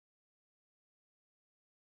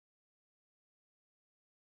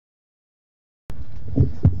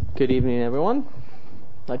Good evening, everyone.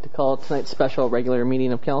 I'd like to call tonight's special regular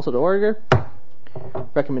meeting of Council to order.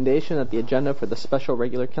 Recommendation that the agenda for the special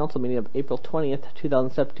regular Council meeting of April 20th,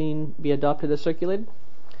 2017 be adopted as circulated.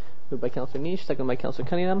 Moved by Councillor Niche, seconded by Councillor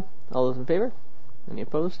Cunningham. All those in favor? Any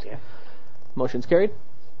opposed? Yeah. Motion's carried.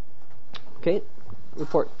 Okay,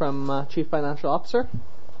 report from Chief Financial Officer.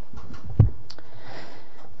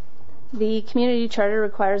 The Community Charter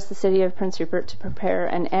requires the City of Prince Rupert to prepare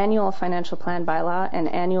an annual financial plan bylaw and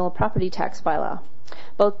annual property tax bylaw.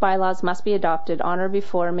 Both bylaws must be adopted on or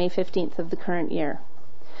before May 15th of the current year.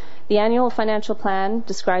 The annual financial plan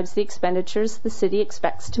describes the expenditures the City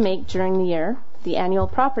expects to make during the year. The annual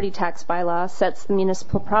property tax bylaw sets the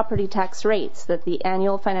municipal property tax rates that the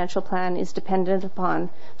annual financial plan is dependent upon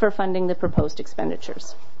for funding the proposed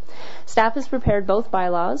expenditures. Staff has prepared both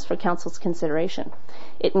bylaws for Council's consideration.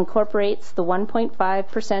 It incorporates the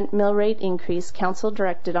 1.5% mill rate increase Council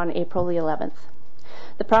directed on April the 11th.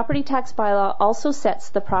 The property tax bylaw also sets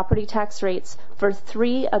the property tax rates for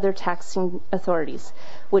 3 other taxing authorities,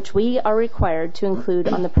 which we are required to include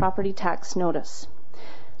on the property tax notice.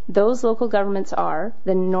 Those local governments are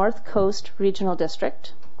the North Coast Regional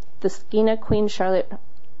District, the Skeena Queen Charlotte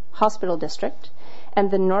Hospital District, and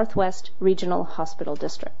the Northwest Regional Hospital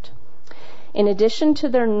District. In addition to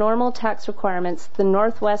their normal tax requirements, the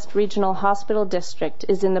Northwest Regional Hospital District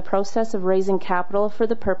is in the process of raising capital for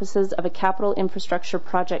the purposes of a capital infrastructure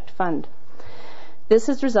project fund. This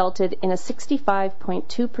has resulted in a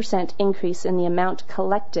 65.2% increase in the amount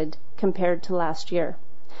collected compared to last year.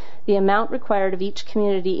 The amount required of each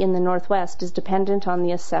community in the Northwest is dependent on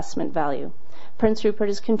the assessment value. Prince Rupert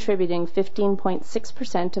is contributing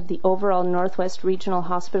 15.6% of the overall Northwest Regional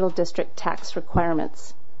Hospital District tax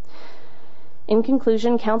requirements. In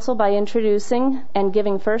conclusion, Council, by introducing and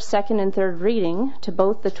giving first, second, and third reading to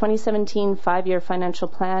both the 2017 5-year financial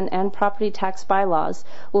plan and property tax bylaws,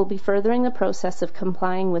 will be furthering the process of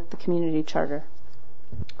complying with the Community Charter.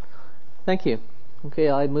 Thank you. Okay,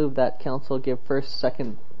 I move that Council give first,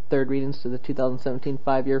 second, third readings to the 2017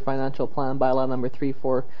 5-year financial plan bylaw number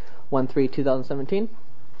 3413/2017.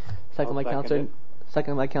 Second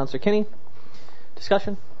by Councillor Kinney.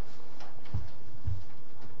 Discussion.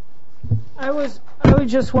 I was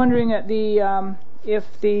just wondering at the if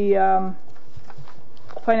the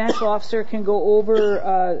financial officer can go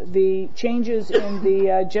over the changes in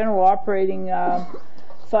the general operating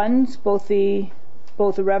funds, both the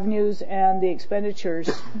revenues and the expenditures,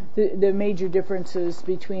 the major differences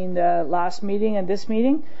between the last meeting and this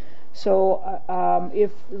meeting. So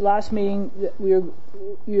if last meeting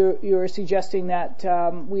you're suggesting that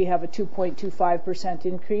we have a 2.25%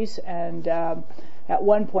 increase, and at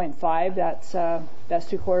 1.5 that's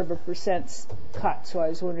 0.75% cut. So I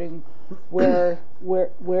was wondering where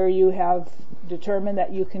you have determined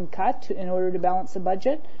that you can cut in order to balance the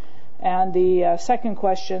budget. And the second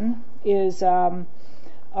question is when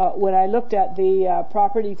I looked at the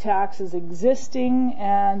property taxes existing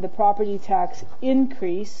and the property tax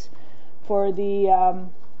increase for the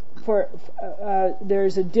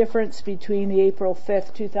there's a difference between the April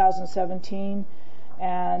 5th, 2017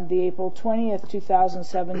 and the April 20th,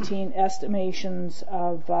 2017 estimations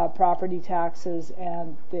of property taxes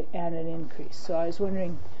and an increase. So I was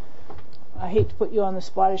wondering, I hate to put you on the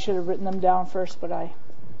spot, I should have written them down first, but I...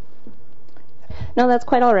 No, that's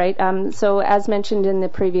quite all right. So as mentioned in the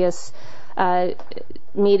previous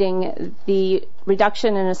meeting, the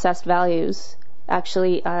reduction in assessed values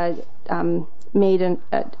actually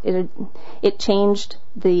it changed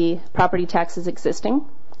the property taxes existing.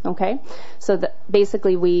 Okay, so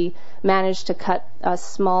basically we managed to cut a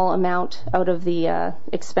small amount out of the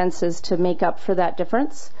expenses to make up for that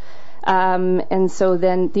difference. And so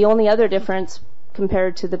then the only other difference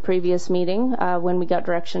compared to the previous meeting, when we got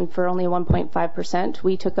direction for only 1.5%,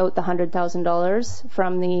 we took out the $100,000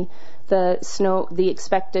 from the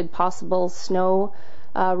expected possible snow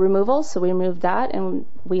removal. So we removed that, and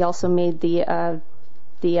we also made the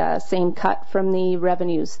same cut from the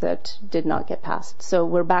revenues that did not get passed. So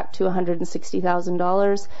we're back to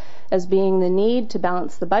 $160,000 as being the need to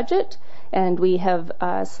balance the budget, and we have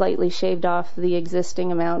slightly shaved off the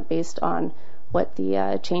existing amount based on what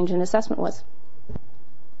the change in assessment was.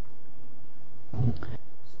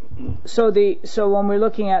 So when we're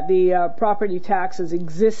looking at the property taxes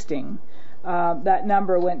existing, that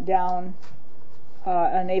number went down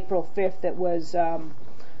on April 5th. It was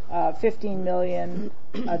 15 million.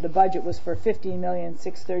 The budget was for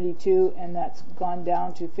 15,632,000, and that's gone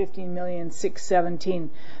down to 15,617,000.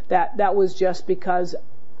 That was just because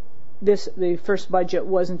the first budget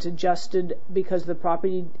wasn't adjusted because the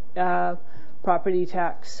property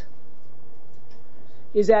tax.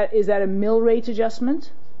 Is that a mill rate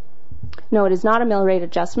adjustment? No, it is not a mill rate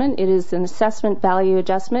adjustment. It is an assessment value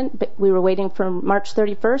adjustment. But we were waiting for March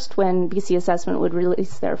 31st when BC Assessment would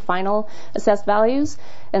release their final assessed values.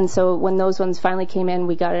 And so when those ones finally came in,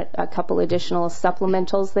 we got a couple additional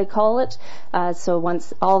supplementals, they call it. So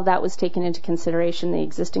once all of that was taken into consideration, the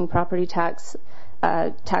existing property tax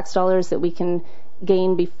dollars that we can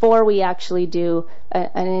gain before we actually do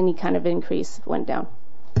any kind of increase went down.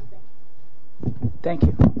 Thank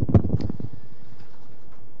you.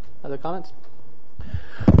 Other comments?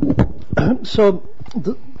 So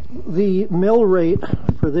the mill rate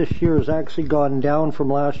for this year has actually gone down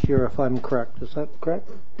from last year, if I'm correct. Is that correct?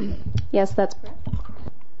 Yes, that's correct.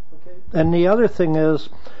 And the other thing is,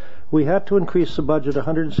 we had to increase the budget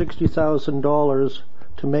 $160,000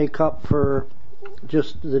 to make up for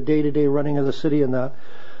just the day-to-day running of the city and that.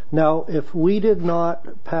 Now, if we did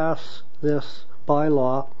not pass this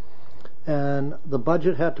bylaw and the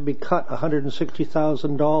budget had to be cut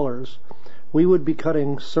 $160,000, we would be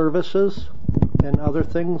cutting services and other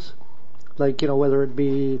things, like, whether it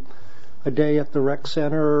be a day at the rec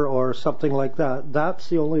center or something like that. That's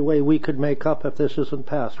the only way we could make up if this isn't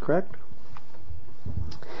passed, correct?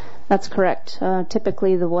 That's correct.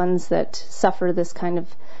 Typically the ones that suffer this kind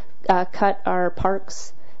of cut are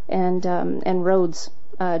parks and roads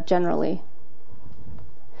generally,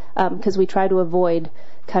 because we try to avoid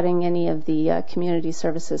cutting any of the community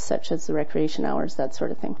services such as the recreation hours, that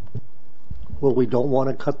sort of thing. Well, we don't want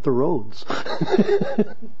to cut the roads.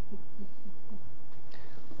 Thank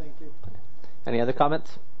you. Any other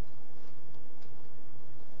comments?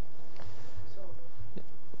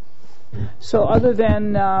 So other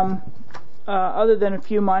than a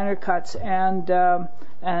few minor cuts and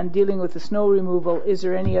dealing with the snow removal, is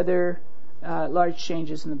there any other large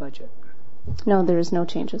changes in the budget? No, there is no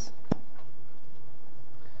changes.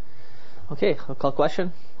 Okay, I'll call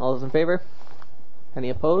question. All those in favor? Any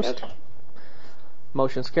opposed? Yes.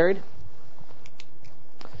 Motion's carried.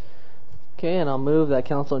 Okay, and I'll move that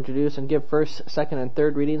council introduce and give first, second, and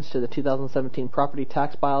third readings to the 2017 property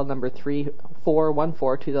tax bylaw number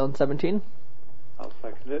 3414, 2017. I'll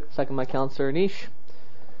second it. Second by Councillor Niche.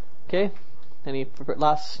 Okay, any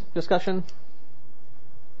last discussion?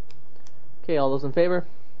 Okay, all those in favor?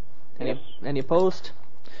 Yes. Any opposed?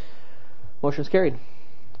 Motion's carried.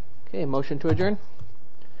 Okay, motion to adjourn.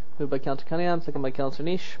 Moved by Councillor Cunningham, second by Councillor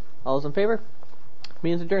Niche. All those in favor?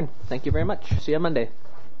 Meeting's adjourned. Thank you very much. See you on Monday.